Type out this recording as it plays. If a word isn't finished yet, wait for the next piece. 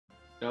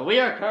So we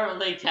are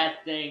currently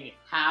testing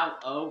how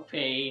OP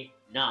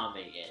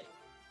Nami is.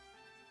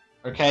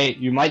 Okay,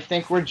 you might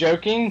think we're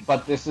joking,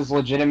 but this is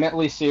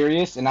legitimately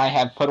serious, and I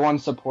have put on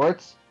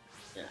supports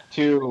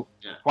to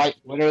quite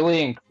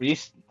literally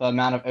increase the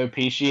amount of OP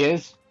she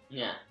is.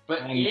 Yeah,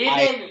 but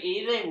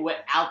even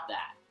without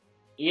that,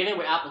 even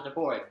without the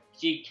support,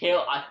 she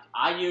killed.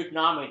 I used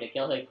Nami to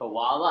kill his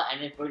koala,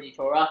 and his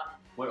Fujitora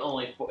with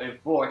only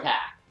 4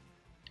 attacks.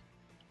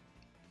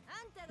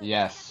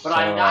 Yes. But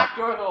I'm not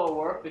sure it'll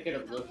work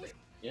because of Luffy,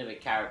 the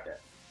character.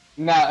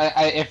 No,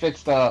 if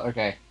it's the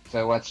okay,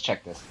 so let's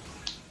check this.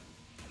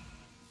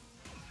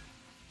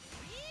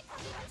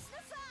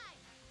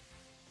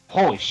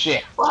 Holy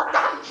shit! What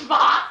the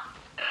fuck?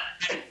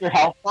 Your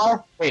health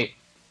bar? Wait.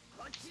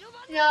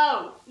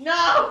 No,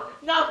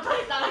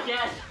 please not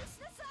again.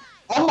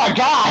 Oh my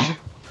god!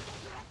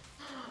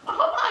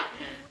 Oh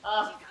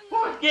my,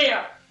 4th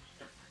gear.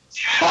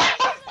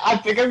 I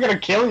think I'm gonna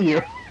kill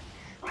you.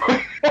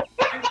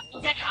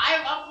 Okay,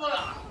 I'm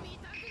up.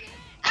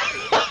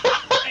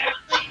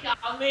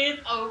 Nami's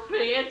OP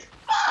as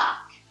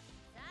fuck.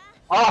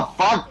 Oh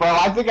fuck, bro!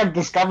 I think I've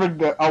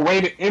discovered a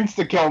way to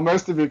insta-kill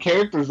most of your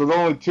characters with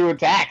only 2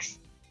 attacks.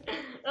 What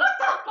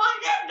the fuck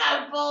is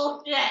that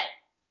bullshit?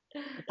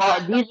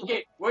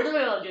 Okay, we're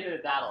doing a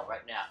legitimate battle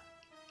right now.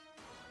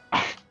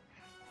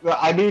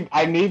 I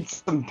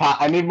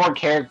need more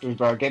characters,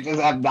 bro. Can't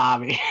just have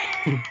Nami.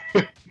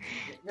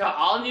 No,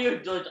 all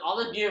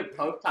the new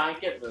post time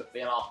get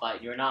Luffy and I'll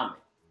fight you and Nami.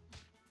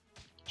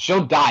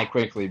 She'll die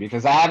quickly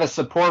because I have a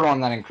support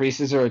on that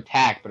increases her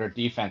attack, but her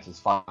defense is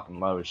fucking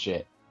low as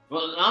shit.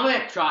 Well, I'm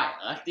gonna try it.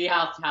 Let's see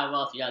how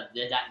well she does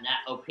that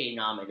OP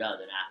Nami does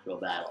in actual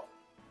battle.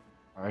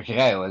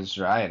 Okay, let's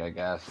try it, I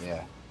guess,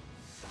 yeah.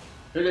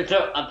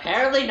 So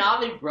apparently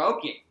Nami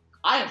broke it.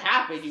 I am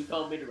happy you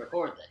told me to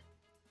record this.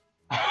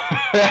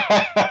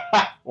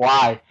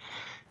 Why?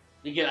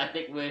 Because I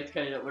think we're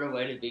a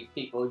way to beat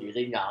people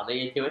using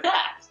Nami into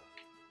attacks.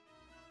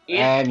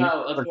 And even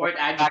though, of course,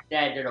 as you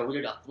said,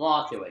 there's a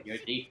flaw to it. Your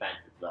defense,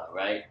 though,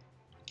 right?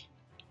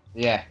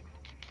 Yeah.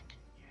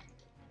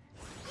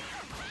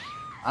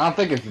 I don't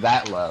think it's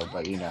that low,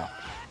 but you know.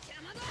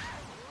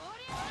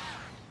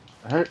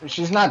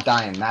 She's not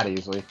dying that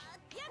easily.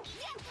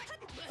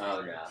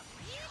 Oh no.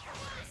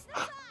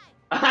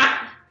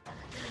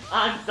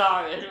 I'm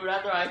sorry,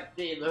 whenever I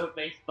see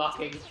Luffy's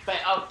fucking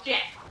face. Oh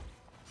shit!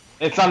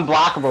 It's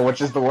unblockable,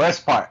 which is the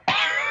worst part.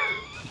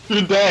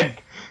 You're dead.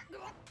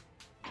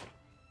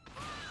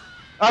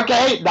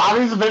 Okay,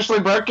 Nami's officially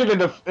broken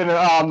in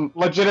a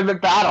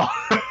legitimate battle.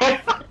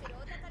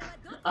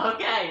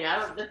 Okay,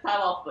 now this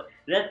time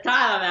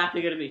I'm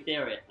actually gonna be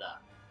serious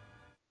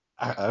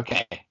though.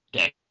 Okay.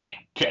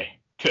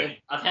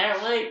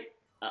 Apparently,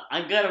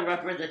 I'm gonna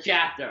reference a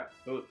chapter.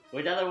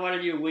 Whichever one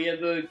of you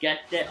weeaboo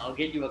gets it, I'll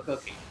give you a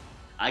cookie.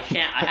 I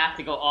have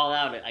to go all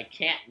out. I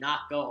can't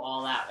not go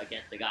all out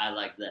against a guy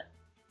like this.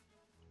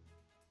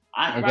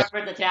 I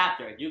referenced a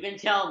chapter. If you can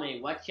tell me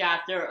what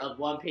chapter of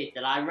One Piece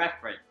that I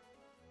referenced,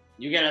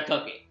 you get a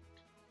cookie.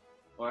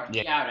 Or a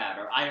shout out,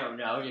 or I don't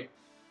know. You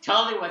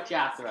tell me what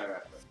chapter I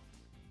referenced.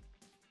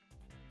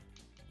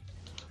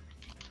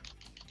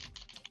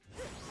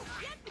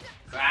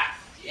 Crap.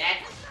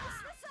 Yes.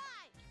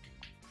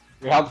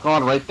 Your health's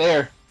going right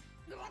there.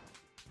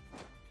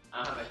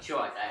 I don't have a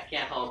choice. I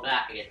can't hold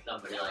back against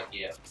somebody like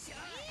you.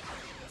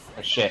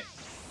 Oh shit.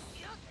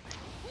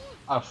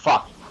 Oh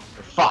fuck.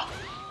 Oh fuck.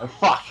 Oh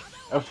fuck.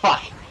 Oh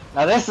fuck.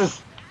 Now this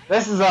is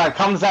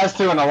comes as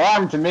to an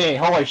alarm to me.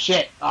 Holy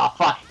shit. Oh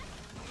fuck.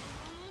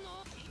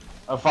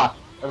 Oh fuck.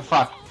 Oh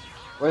fuck.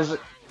 What is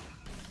it?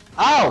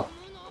 Ow!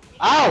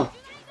 Ow!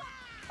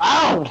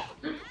 Ow!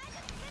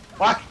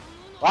 Fuck!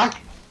 Fuck!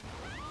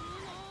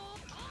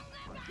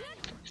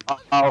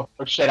 Oh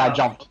shit, I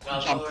jumped.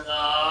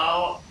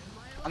 No.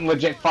 I'm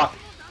legit fucked.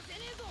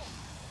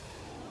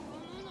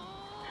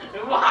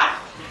 What?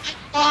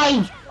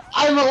 Alive!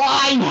 I'm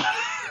alive!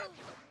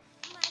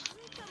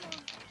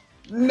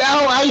 No,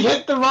 I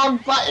hit the wrong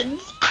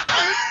buttons!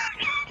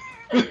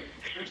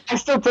 I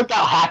still took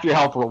out half your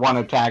health with 1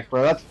 attack,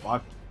 bro. That's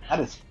fucked. That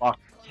is fucked.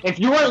 If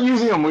you weren't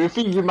using a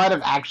Luffy, you might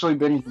have actually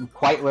been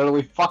quite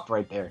literally fucked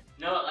right there.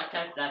 No,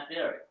 that's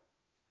theory.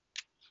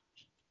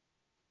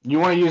 You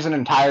want to use an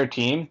entire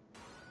team?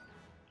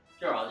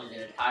 Sure, I'll use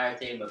an entire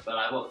team, but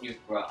I won't use.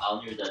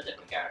 I'll use a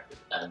different character.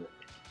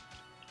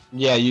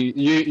 Yeah, you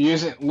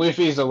use it.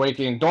 Luffy's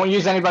awakening. Don't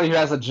use anybody who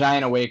has a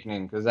giant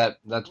awakening, because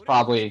that's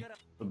probably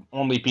the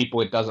only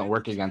people it doesn't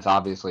work against.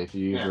 Obviously, if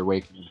you use your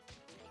awakening.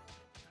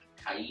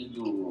 How you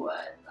doing?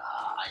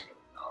 I don't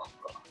know,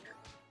 bro.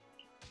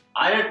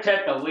 I just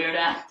took a weird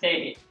ass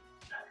team.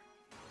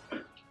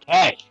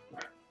 Hey.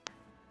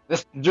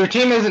 Your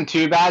team isn't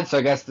too bad, so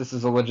I guess this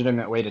is a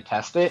legitimate way to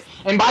test it.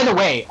 And by the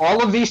way,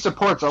 all of these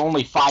supports are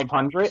only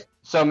 500,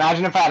 so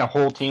imagine if I had a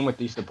whole team with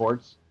these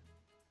supports.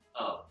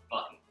 Oh,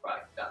 fucking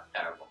Christ, that's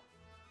terrible.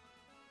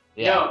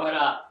 Yeah. No,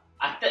 but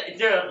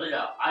seriously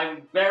though,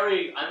 I'm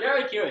very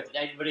curious. Is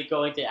anybody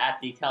going to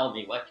actually tell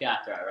me what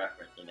chapter I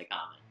referenced in the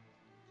comments?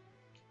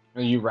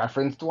 You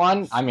referenced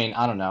one? I mean,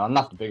 I don't know. I'm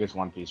not the biggest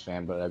One Piece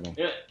fan, but I mean.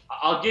 Yeah,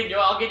 I'll give you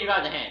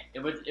guys a hint.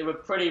 It was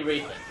pretty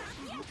recent.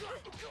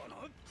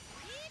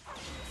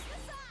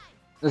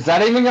 Is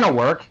that even gonna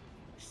work?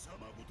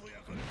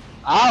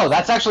 Oh,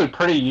 that's actually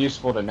pretty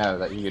useful to know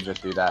that you could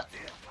just do that.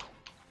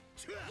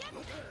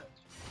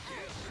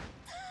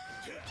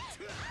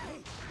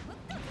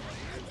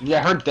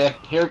 Yeah,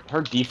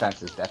 her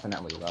defense is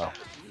definitely low.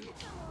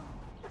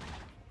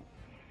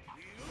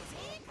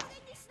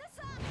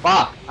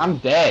 Fuck, I'm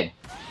dead.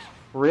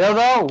 For real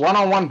though,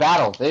 one-on-one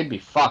battle, they'd be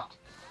fucked.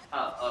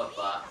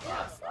 Fuck.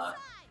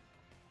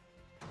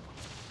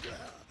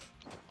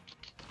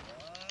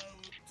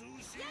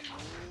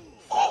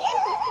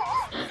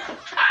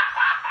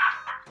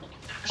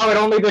 Oh, it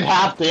only did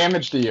half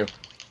damage to you.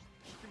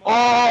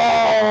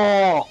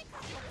 Oh!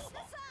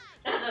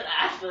 That's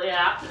actually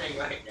happening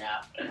right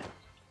now.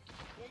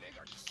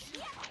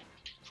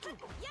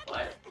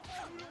 What?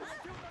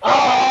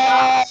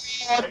 Oh!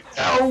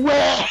 No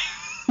way!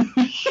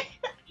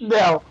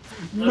 No.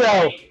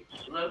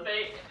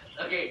 Luffy?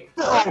 Okay,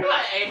 what do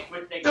I aim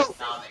for thinking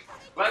Nami?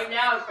 Right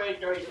now, I'm pretty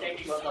sure he's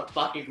thinking what the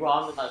fuck is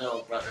wrong with my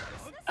little brother.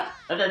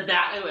 That's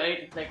exactly what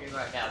Ace is thinking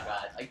right now,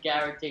 guys. I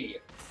guarantee you.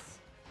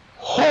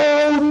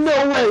 Oh,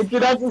 no way!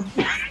 Did I just...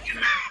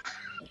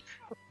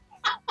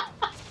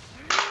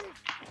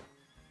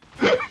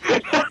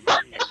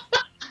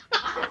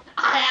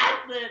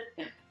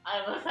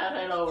 I must have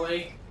had a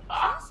week.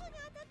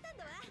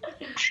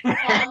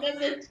 And then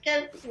this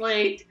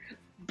complete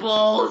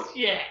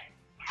bullshit.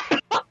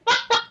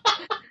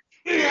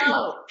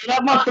 No.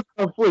 That must have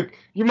been a fluke.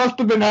 You must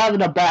have been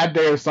having a bad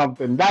day or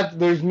something.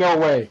 There's no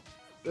way.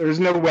 There's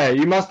no way.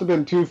 You must have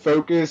been too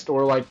focused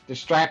or like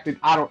distracted.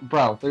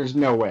 Bro, there's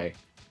no way.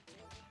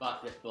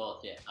 Fuck this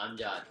bullshit. I'm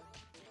done.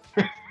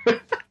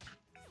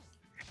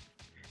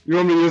 You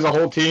want me to use a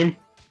whole team?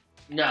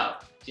 No,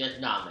 just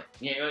Nami.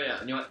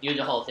 Yeah, use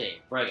the whole team.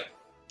 Bring it.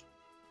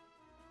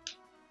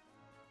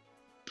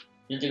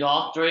 You can go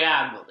all 3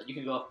 admirals, and you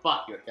can go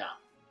fuck yourself.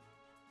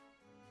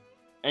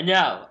 And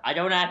no, I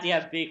don't have to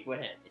have beef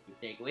with him. If you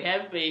think we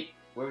have beef,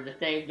 we're in the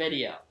same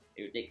video.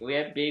 If you think we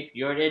have beef,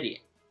 you're an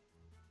idiot.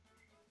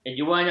 If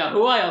you want to know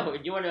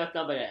if you want to know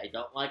somebody I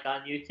don't like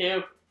on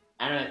YouTube,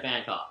 Anime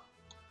Fan Talk.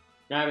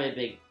 Not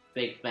really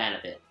big fan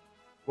of it.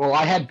 Well,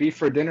 I had beef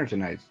for dinner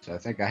tonight, so I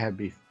think I had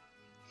beef.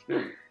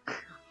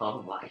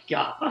 Oh my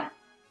god.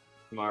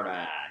 Smart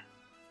ass.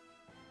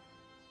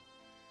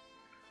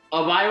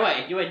 Oh, by the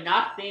way, if you had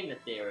not seen the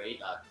series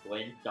of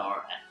Twin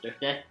Star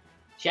Exorcist,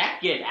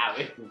 check it out.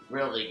 It's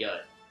really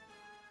good.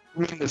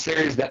 The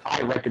series that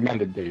I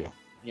recommended to you.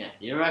 Yeah,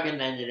 you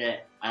recommended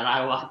it, and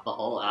I watched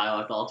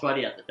all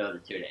 20 episodes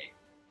in 2 days.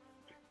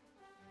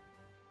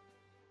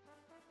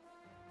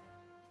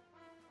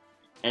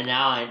 And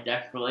now I'm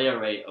desperately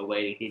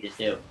awaiting season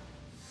 2.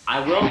 I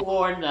will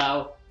warn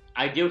though,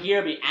 I do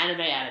hear the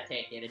anime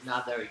adaptation is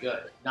not very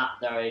good.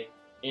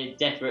 It's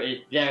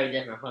very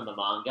different from the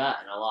manga,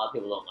 and a lot of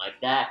people don't like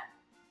that.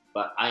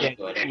 But I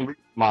enjoyed it. You didn't read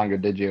manga,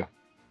 did you?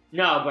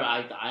 No, but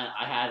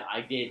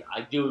I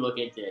do look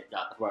into it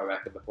stuff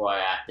before I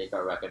actually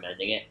start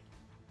recommending it.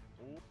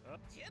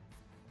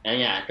 And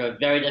yeah, so it's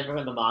very different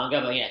from the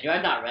manga, but yeah, if you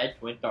have not read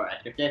Twin Star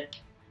Exorcist,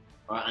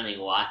 or I mean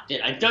watched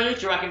it, I don't need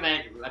to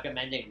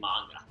recommending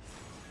manga.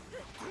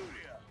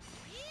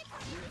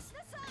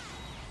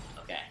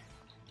 Okay.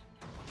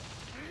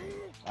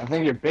 I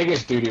think your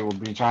biggest duty will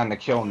be trying to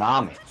kill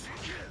Nami.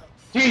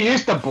 You're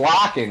used to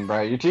blocking,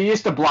 bro. You're too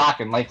used to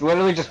blocking. Like,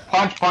 literally just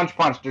punch, punch,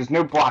 punch. There's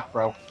no block,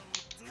 bro.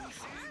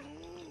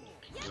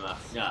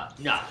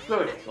 No,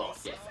 screw this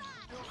bullshit.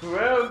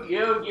 Screw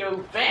you,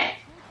 you bitch!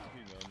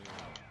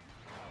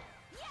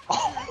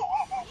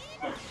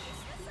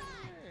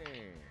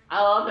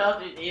 I love how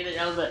she's eating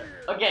it.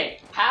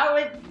 Okay, how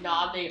is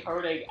Nami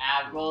hurting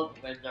admirals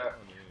when they're...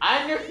 I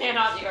understand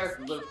how she hurts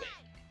Luffy.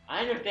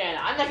 I understand.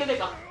 I'm not gonna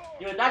go...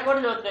 You're not going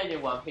to know thing in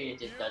One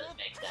Piece, it just doesn't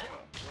make sense.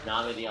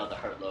 Nami being able to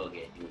hurt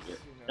Logan users.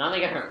 Nami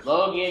can hurt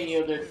Logan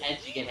users, and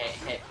she can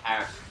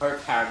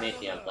hurt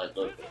Parameciums like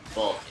Luffy.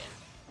 Bullshit.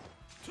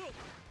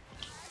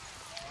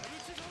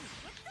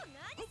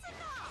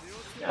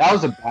 That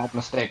was a bad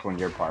mistake on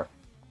your part.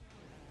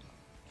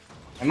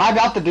 Am I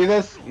about to do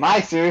this? Am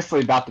I seriously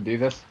about to do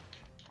this?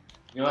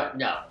 You know what?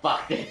 No,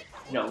 fuck this.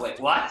 No,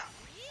 wait, what?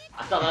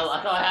 I thought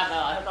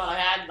I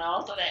had my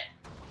ultimate.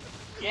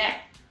 Yeah.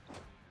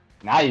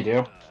 Now you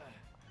do.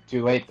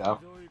 Too late though.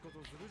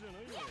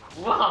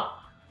 Whoa.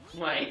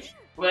 Wait.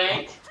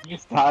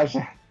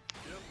 Tasha.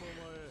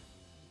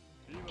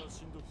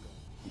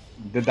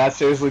 Did that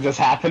seriously just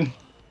happen?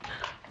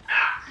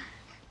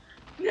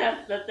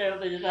 Yes, that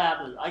seriously just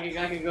happened. I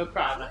can go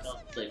cry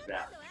myself to sleep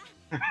now.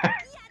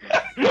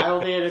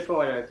 I'll be in a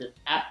corner, just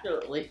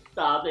absolutely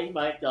sobbing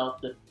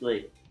myself to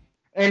sleep.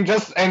 And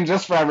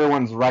just for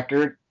everyone's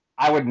record,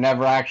 I would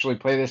never actually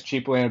play this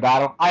cheaply in a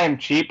battle. I am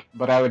cheap,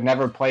 but I would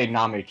never play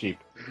Nami cheap.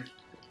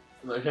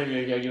 You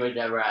would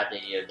never have to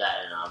use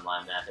that in an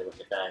online match, what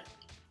you're saying?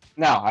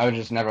 No, I would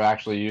just never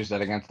actually use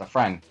that against a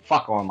friend.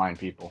 Fuck online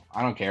people.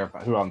 I don't care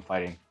who I'm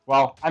fighting.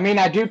 Well, I mean,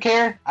 I do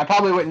care. I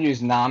probably wouldn't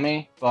use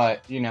Nami,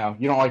 but, you know,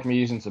 you don't like me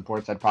using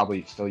supports, I'd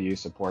probably still use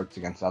supports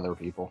against other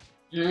people.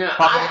 No,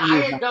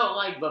 I don't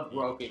like the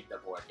broken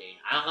supporting.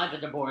 I don't like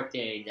the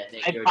supporting that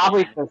makes your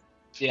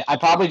I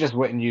probably just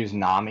wouldn't use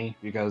Nami,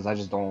 because I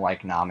just don't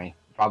like Nami.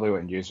 Probably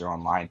wouldn't use her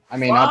online. I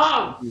mean,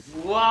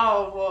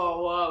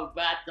 whoa,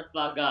 back the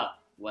fuck up.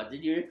 What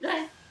did you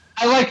say?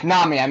 I like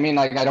Nami. I mean,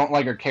 like, I don't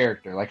like her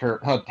character, like her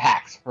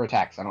attacks. Her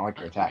attacks. I don't like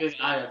her attacks.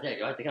 I don't think.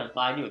 Do I have to come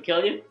find you and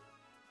kill you?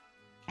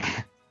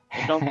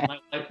 Don't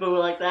like food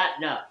like that?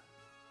 No.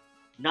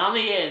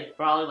 Nami is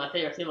probably my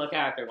favorite female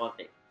character. One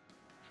thing.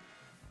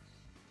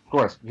 Of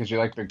course, because you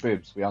like big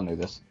boobs. We all knew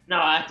this.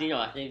 No, actually, no.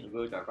 I think the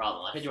boobs are a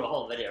problem. I could do a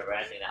whole video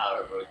ranting how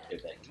her boobs are too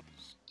big.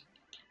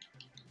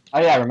 Oh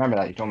yeah, I remember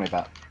that. You told me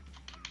about.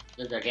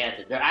 They're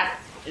gigantic. They're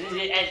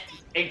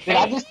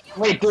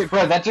wait, dude,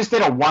 bro? That just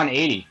did a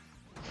 180.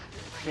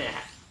 Yeah,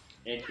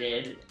 it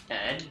did.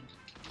 And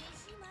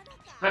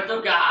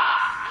Matuka!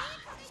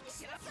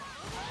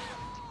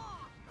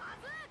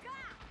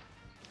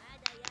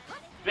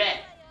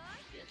 Bet.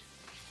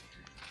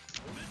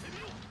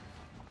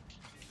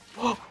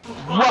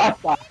 What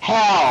the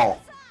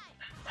hell?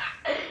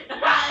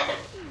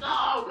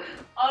 So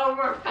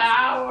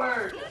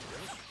overpowered.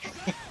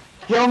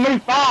 Kill me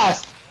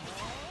fast!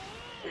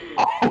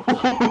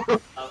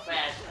 Oh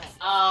man.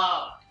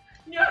 Oh,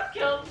 you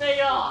killed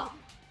me off.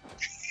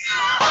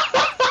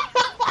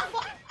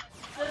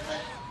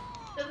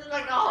 This is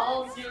like a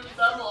whole new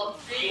level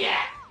of BS.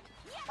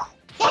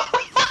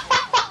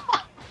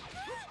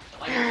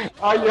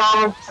 Oh,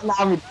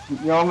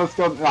 you almost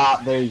killed.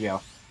 Ah, there you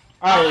go.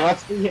 All right,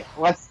 let's see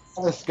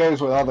how this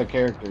goes with other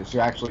characters who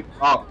actually.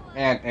 Oh,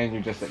 and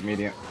you just hit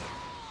medium.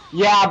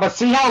 Yeah, but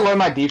see how low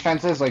my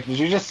defense is? Like, did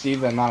you just see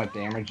the amount of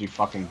damage you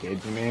fucking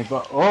did to me?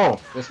 But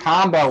oh, this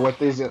combo with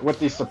these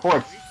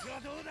supports.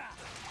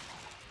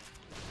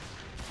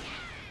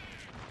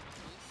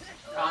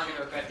 I'm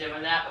gonna regret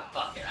doing that, but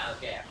fuck it, I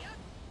don't care.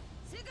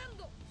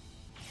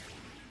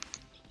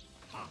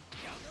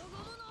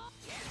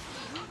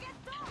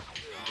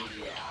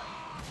 Yeah.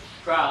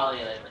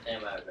 Probably like the same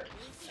over.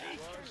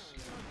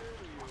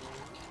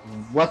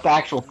 What the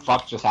actual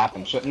fuck just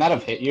happened? Shouldn't that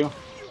have hit you?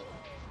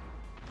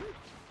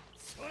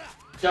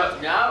 So,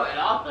 no, and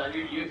also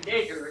you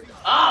did your.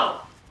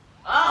 Oh!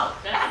 Oh!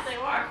 That thing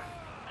worked!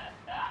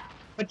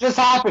 What just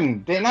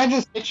happened? Didn't I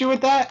just hit you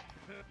with that?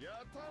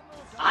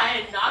 I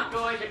am not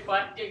going to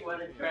question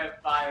what is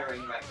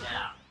transpiring right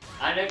now.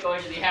 I'm not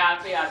going to be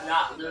happy I'm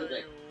not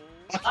losing.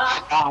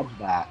 Dodge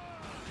that.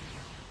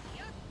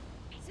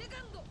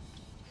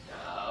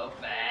 So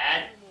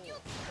bad.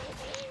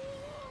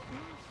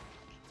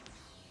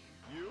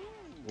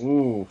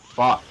 Ooh,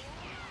 fuck.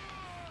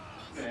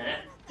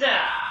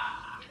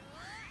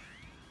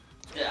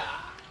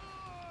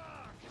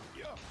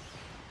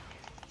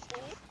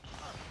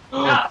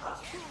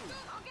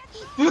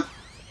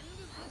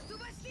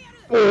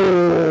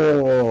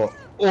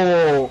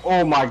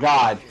 Oh my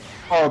god.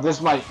 Oh,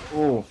 this might.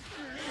 Oh.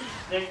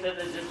 This is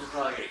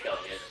probably gonna kill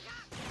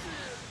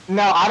you.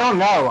 No, I don't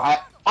know. I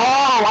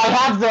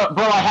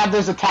have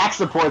those attack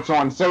supports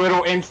on, so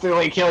it'll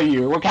instantly kill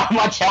you. Look how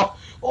much health.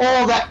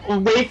 Oh, that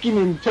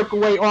awakening took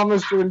away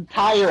almost your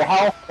entire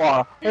health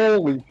bar.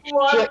 Holy shit.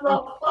 What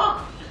the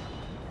fuck?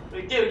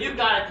 Wait, dude, you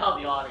gotta tell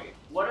the audience.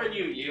 What are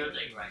you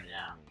using right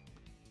now?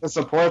 The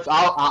supports,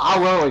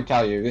 I'll literally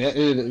tell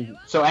you.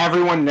 So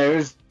everyone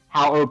knows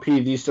how OP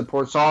these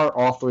supports are,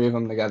 all three of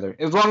them together.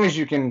 As long as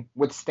you can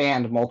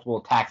withstand multiple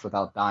attacks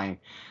without dying.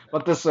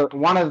 But this,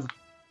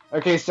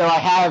 okay, so I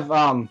have,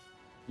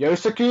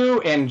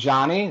 Yosaku and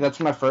Johnny, that's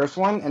my first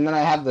one, and then I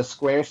have the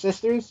Square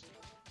Sisters.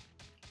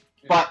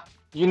 But,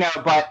 you know,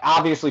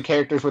 obviously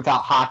characters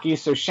without hockey,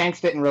 so Shanks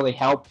didn't really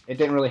help. It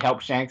didn't really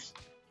help Shanks.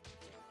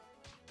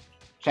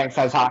 Shanks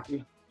has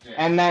hockey. Yeah.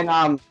 And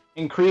then,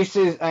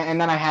 increases,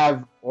 and then I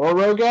have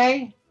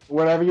Oroge,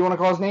 whatever you want to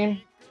call his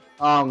name.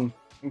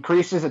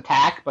 Increases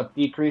attack, but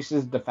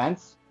decreases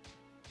defense.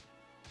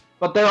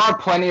 But there are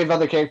plenty of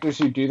other characters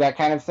who do that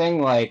kind of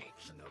thing, like,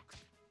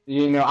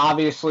 you know,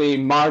 obviously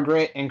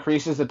Margaret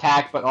increases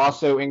attack, but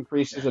also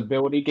increases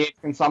ability gauge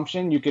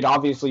consumption. You could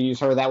obviously use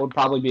her, that would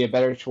probably be a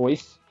better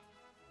choice.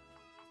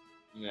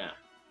 Yeah.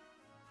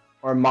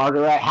 Or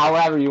Margaret,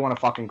 however you want to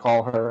fucking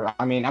call her.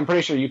 I mean, I'm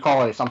pretty sure you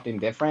call her something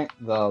different,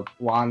 the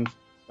blonde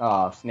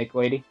snake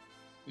lady.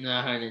 No,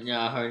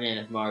 her name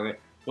is Margaret.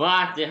 Well,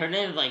 actually, her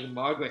name is like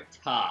Margaret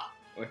Ta,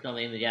 or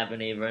something in the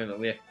Japanese version, but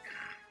weird.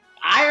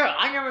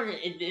 I never,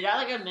 is that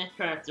like a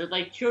mistranslation? There's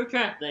like two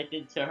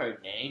translations to her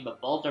name, but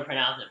both are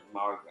pronounced as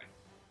Margaret.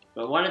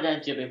 But one of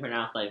them should be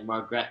pronounced like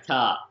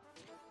Margreta,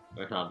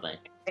 or something.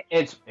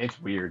 It's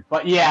weird.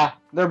 But yeah,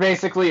 they're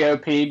basically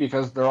OP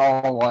because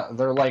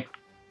they're like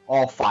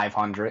all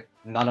 500.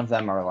 None of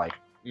them are like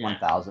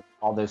 1,000.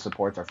 All those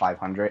supports are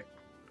 500.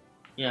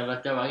 Yeah,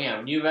 but yeah,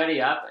 when you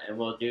ready up, and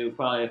we'll do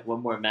probably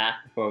one more match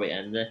before we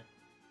end this.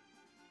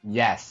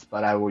 Yes,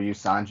 but I will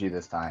use Senju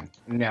this time.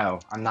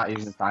 No, I'm not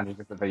using Senju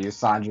because if I use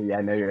Senju, yeah,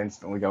 I know you're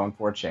instantly going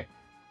for a chick.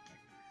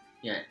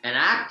 Yeah, and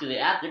actually,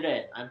 after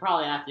this, I'm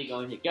probably actually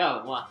going to go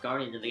and watch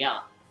Guardians of the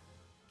Galaxy.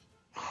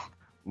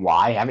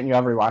 Why? Haven't you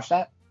ever watched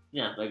that?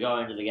 Yeah, but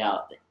going into the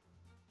galaxy.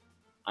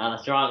 On a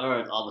strong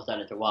Earth, all of a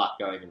sudden to watch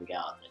going into the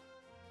galaxy.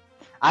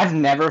 I've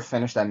never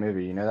finished that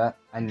movie. You know that?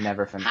 I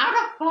never finished. How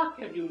the fuck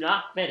have you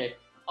not finished?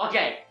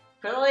 Okay,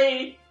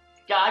 please,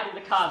 guys in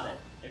the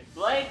comments,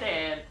 explain to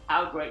him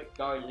how great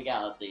Guardians of the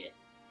Galaxy is.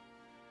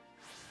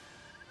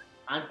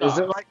 I'm sorry. Is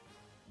it like?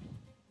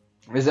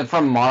 Is it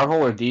from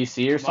Marvel or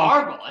DC or something?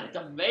 Marvel? It's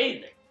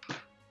amazing.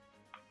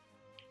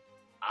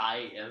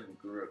 I am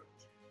Groot.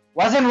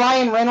 Wasn't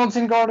Ryan Reynolds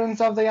in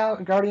Guardians of the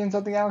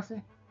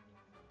Galaxy?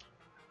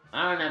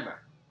 I don't remember.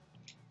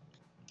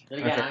 Then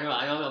again, Okay.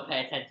 I don't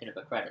pay attention to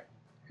the credits.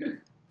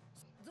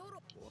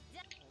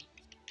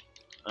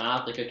 I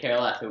honestly could care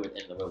less who was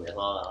in the movie.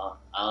 I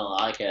don't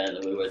like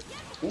who was.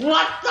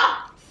 What the?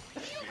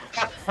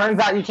 Turns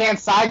out you can't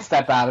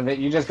sidestep out of it.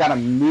 You just gotta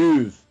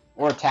move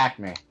or attack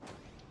me.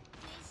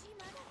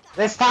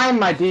 This time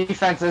my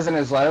defense isn't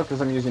as low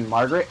because I'm using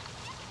Margaret.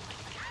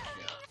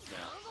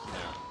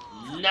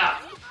 No.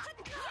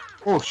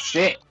 Oh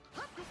shit.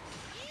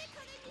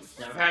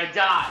 Never had to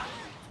die.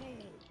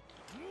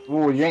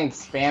 Ooh, you ain't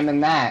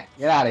spamming that.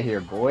 Get out of here,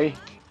 boy.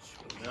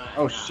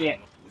 Oh shit.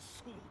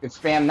 You could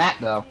spam that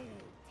though.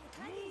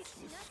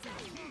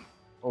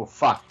 Oh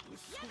fuck.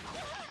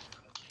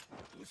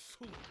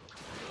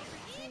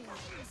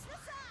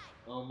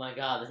 Oh my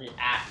god, this is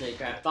actually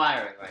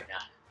transpiring right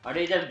now. Are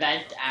these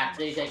events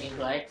actually taking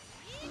place?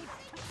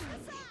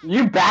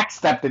 You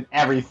backstepped at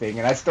everything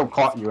and I still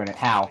caught you in it.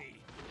 How?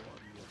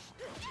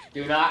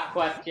 Do not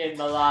question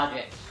the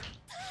logic.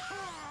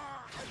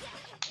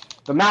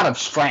 The amount of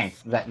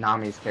strength that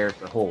Nami's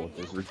character holds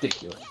is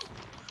ridiculous.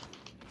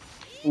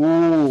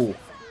 Ooh.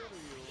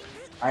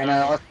 I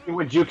know, let's see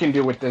what you can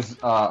do with this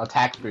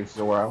attack boost,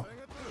 Zoro.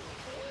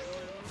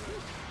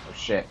 Oh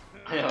shit.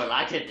 I know what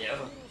I can do.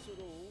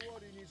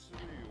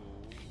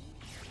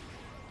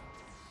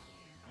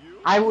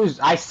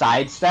 I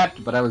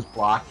sidestepped, but I was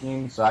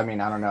blocking, so I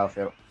mean, I don't know if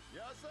it...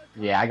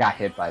 Yeah, I got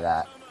hit by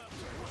that.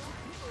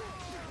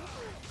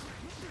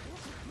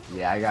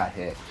 Yeah, I got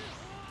hit.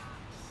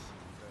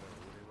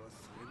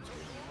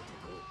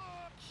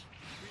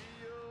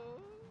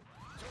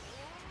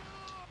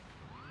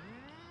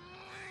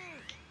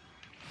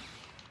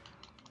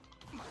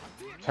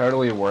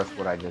 Totally worth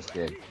what I just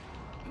did.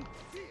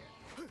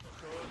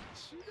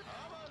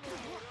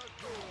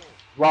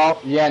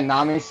 Well, yeah,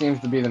 Nami seems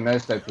to be the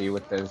most OP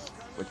with those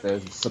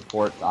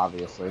supports,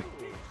 obviously.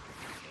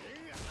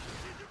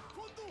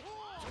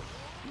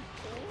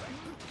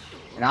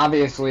 And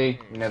obviously,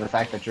 you know, the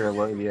fact that you're a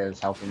Lodia is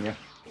helping you.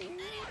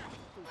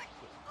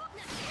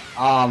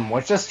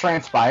 What just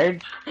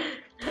transpired?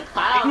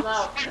 I don't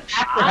know.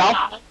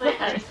 Half your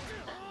health?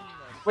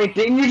 Wait,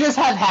 didn't you just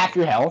have half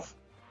your health?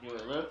 You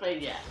were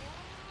looping, yeah.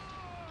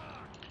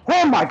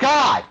 Oh my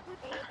god!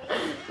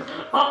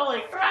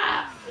 Holy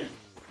crap!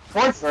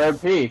 Supports are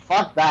OP.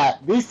 Fuck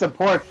that. These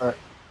supports are...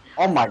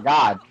 Oh my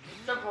god.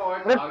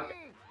 Support.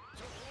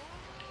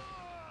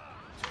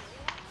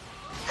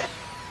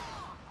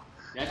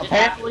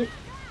 Apparently,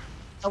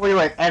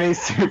 like any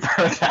super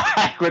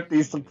attack with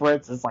these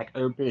supports is like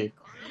OP. Okay,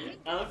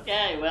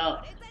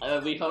 well,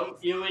 we hope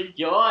you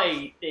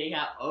enjoy seeing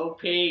how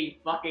OP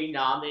fucking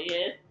Nami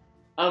is.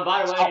 Oh,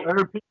 by the way, How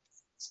OP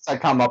I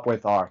come up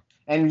with are.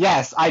 And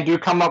yes, I do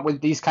come up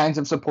with these kinds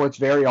of supports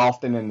very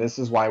often, and this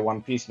is why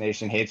One Piece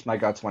Nation hates my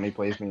guts when he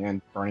plays me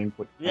in Burning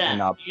yeah,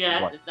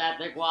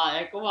 that's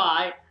why.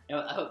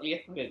 I hope you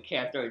get some good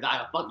character and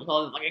die a fucking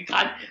hole in the fucking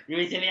cunt.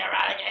 You're sitting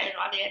around again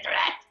on the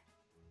internet.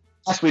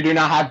 Yes, we do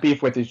not have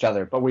beef with each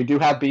other, but we do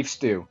have beef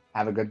stew.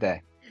 Have a good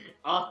day.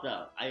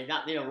 Also, I did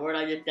not mean a word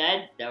I just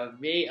said. That was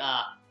me,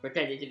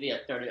 pretending to be a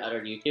certain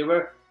other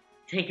YouTuber.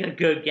 Take a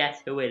good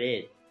guess who it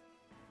is.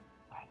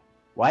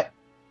 What?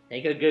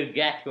 Take a good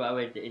guess who I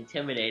was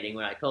intimidating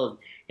when I told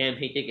him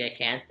he could get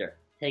cancer.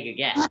 Take a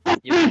guess.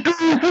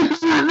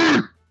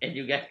 If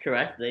you guess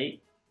correctly,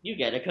 you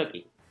get a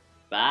cookie.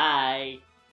 Bye.